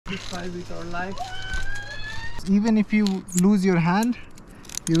satisfied with our life. Even if you lose your hand,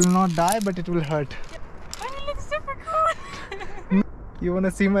 you will not die, but it will hurt. Oh, you look super cool! You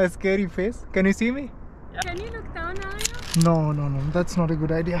wanna see my scary face? Can you see me? Yeah. Can you look down, Alia? No, that's not a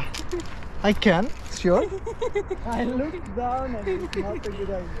good idea. I can, sure. I looked down and it's not a good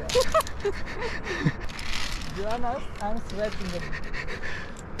idea. Be honest, I'm sweating a bit.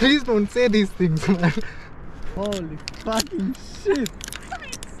 Please don't say these things, man. Holy fucking shit!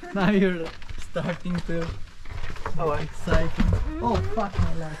 Now you're starting to... Oh, exciting. Oh, fuck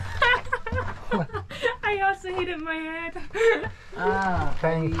my life. I also hit my head. Ah,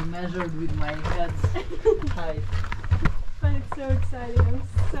 I measured with my head's height. But it's so exciting. I'm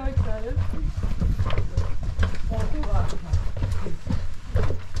so excited. Oh, fuck.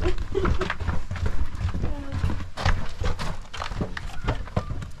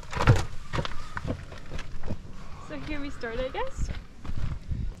 So here we start, I guess.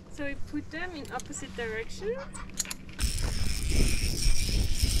 So we put them in opposite direction.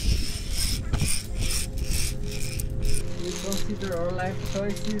 We consider our life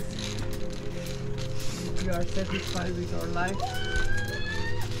choices. If we are satisfied with our life.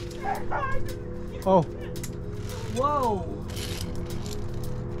 Oh, Whoa!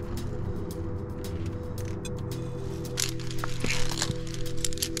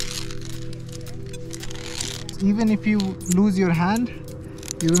 even if you lose your hand,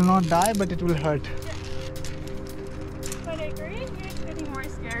 you will not die, but it will hurt. But I agree, you're getting more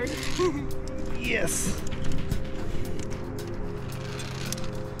scared. Yes.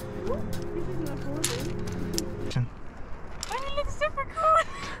 This is not holding. Oh, you look super cool!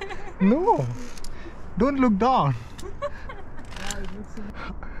 No, don't look down.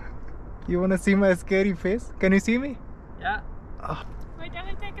 You wanna see my scary face? Can you see me? Yeah. Wait, I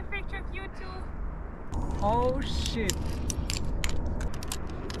will take a picture of you too. Oh shit.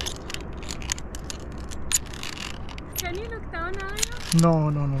 Can you look down, Alia?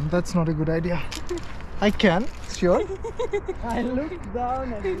 No, that's not a good idea. I can, sure. I looked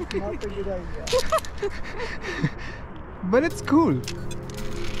down and it's not a good idea. But it's cool.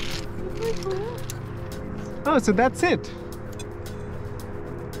 Super cool. Oh, so that's it.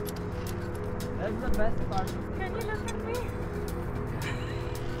 That's the best part. Can you look at me?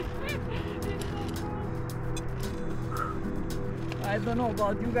 I don't know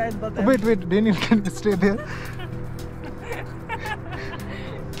about you guys, but I'm Wait, Daniel, can you stay there? to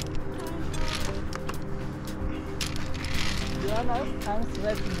be honest, I'm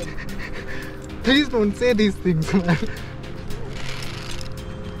sweating a bit. Please don't say these things, man.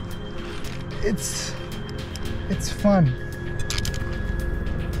 It's fun. It's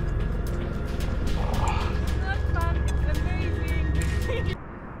not fun, it's amazing.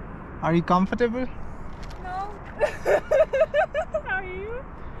 Are you comfortable? No? How are you?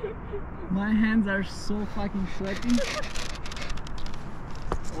 My hands are so fucking sweating.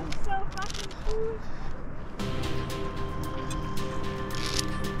 It's so fucking cool.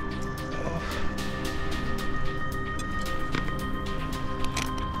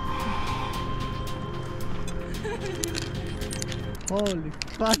 Holy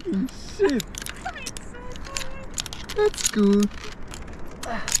fucking shit! It's so cool.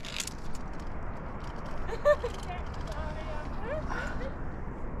 That's cool.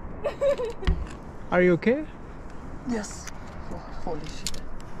 Are you okay? Yes! Oh, holy shit!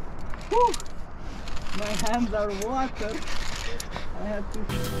 Whew. My hands are water. I have to...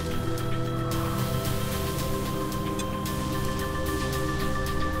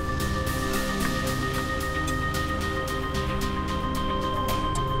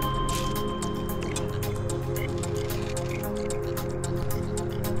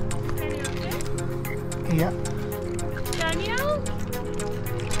 Yeah. Daniel?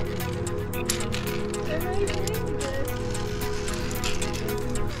 Am I doing this?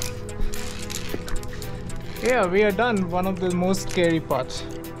 Yeah, we are done. One of the most scary parts.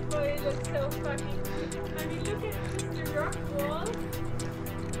 Oh, it looks so fucking cool. I mean, look at this rock wall.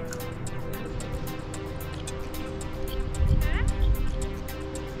 Huh?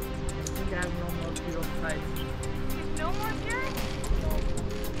 I think I have no more fear of heights. There's no more here?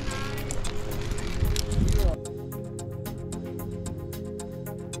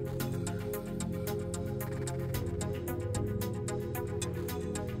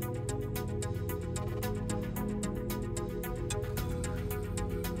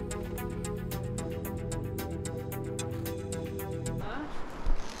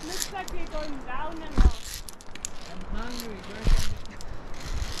 Looks like we're going down and up. I'm hungry. Where's something?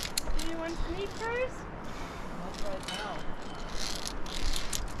 Do you want to eat first? Not right now.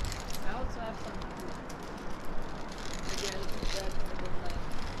 I also have some food. Maybe I'll eat that when I go live.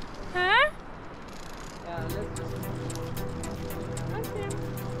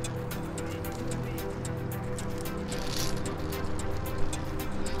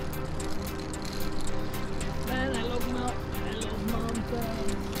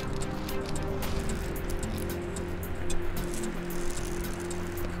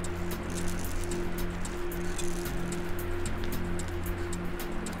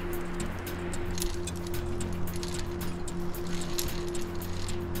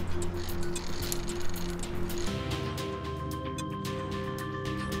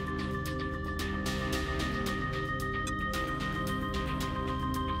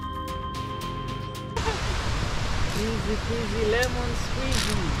 Easy peasy lemon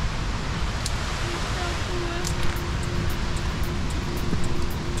squeezy. So cool.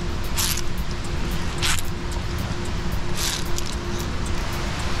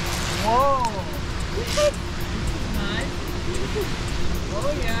 Whoa! Nice.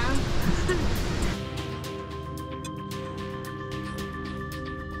 Oh yeah.